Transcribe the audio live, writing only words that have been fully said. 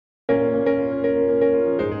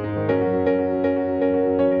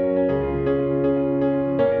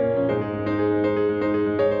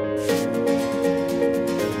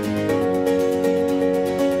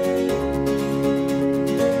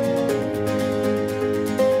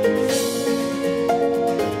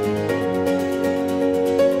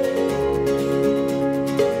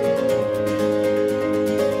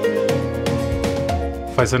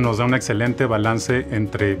PFIZER nos da un excelente balance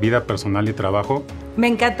entre vida personal y trabajo. Me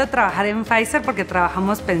encanta trabajar en PFIZER porque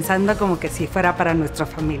trabajamos pensando como que si fuera para nuestra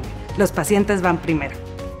familia. Los pacientes van primero.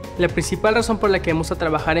 La principal razón por la que me gusta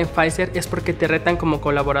trabajar en PFIZER es porque te retan como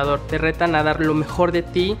colaborador, te retan a dar lo mejor de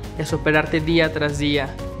ti y a superarte día tras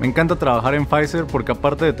día. Me encanta trabajar en PFIZER porque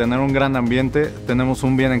aparte de tener un gran ambiente, tenemos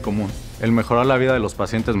un bien en común, el mejorar la vida de los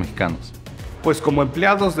pacientes mexicanos. Pues como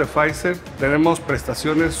empleados de PFIZER tenemos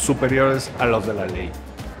prestaciones superiores a los de la ley.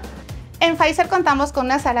 En PFIZER contamos con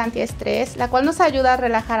una sala antiestrés, la cual nos ayuda a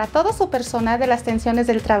relajar a todo su personal de las tensiones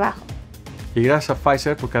del trabajo. Y gracias a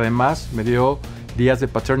PFIZER porque además me dio días de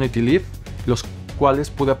paternity leave, los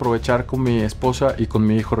cuales pude aprovechar con mi esposa y con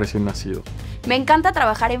mi hijo recién nacido. Me encanta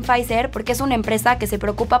trabajar en PFIZER porque es una empresa que se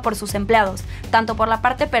preocupa por sus empleados, tanto por la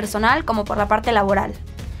parte personal como por la parte laboral.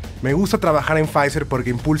 Me gusta trabajar en PFIZER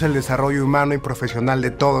porque impulsa el desarrollo humano y profesional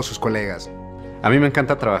de todos sus colegas. A mí me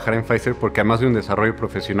encanta trabajar en PFIZER porque además de un desarrollo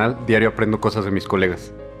profesional, diario aprendo cosas de mis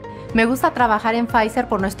colegas. Me gusta trabajar en PFIZER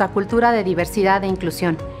por nuestra cultura de diversidad e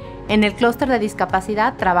inclusión. En el clúster de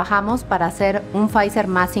discapacidad trabajamos para hacer un PFIZER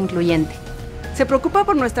más incluyente. Se preocupa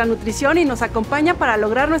por nuestra nutrición y nos acompaña para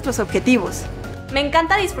lograr nuestros objetivos. Me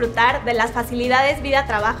encanta disfrutar de las facilidades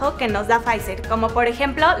vida-trabajo que nos da PFIZER, como por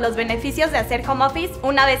ejemplo los beneficios de hacer home office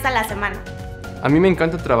una vez a la semana. A mí me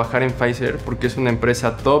encanta trabajar en PFIZER porque es una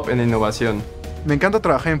empresa top en innovación. Me encanta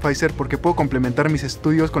trabajar en PFIZER porque puedo complementar mis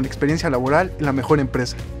estudios con la experiencia laboral en la mejor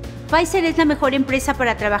empresa. PFIZER es la mejor empresa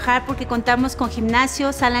para trabajar porque contamos con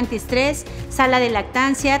gimnasio, sala antiestrés, sala de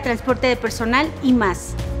lactancia, transporte de personal y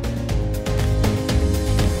más.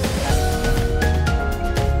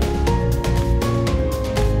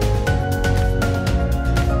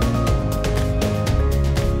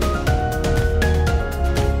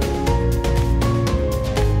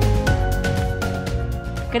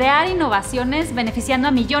 Crear innovaciones beneficiando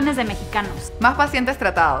a millones de mexicanos. Más pacientes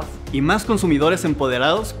tratados. Y más consumidores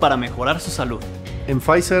empoderados para mejorar su salud. En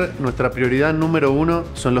PFIZER, nuestra prioridad número 1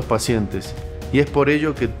 son los pacientes. Y es por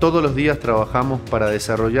ello que todos los días trabajamos para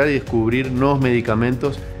desarrollar y descubrir nuevos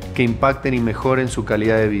medicamentos que impacten y mejoren su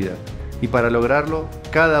calidad de vida. Y para lograrlo,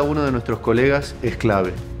 cada uno de nuestros colegas es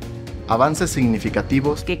clave. Avances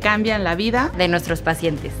significativos que cambian la vida de nuestros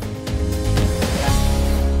pacientes.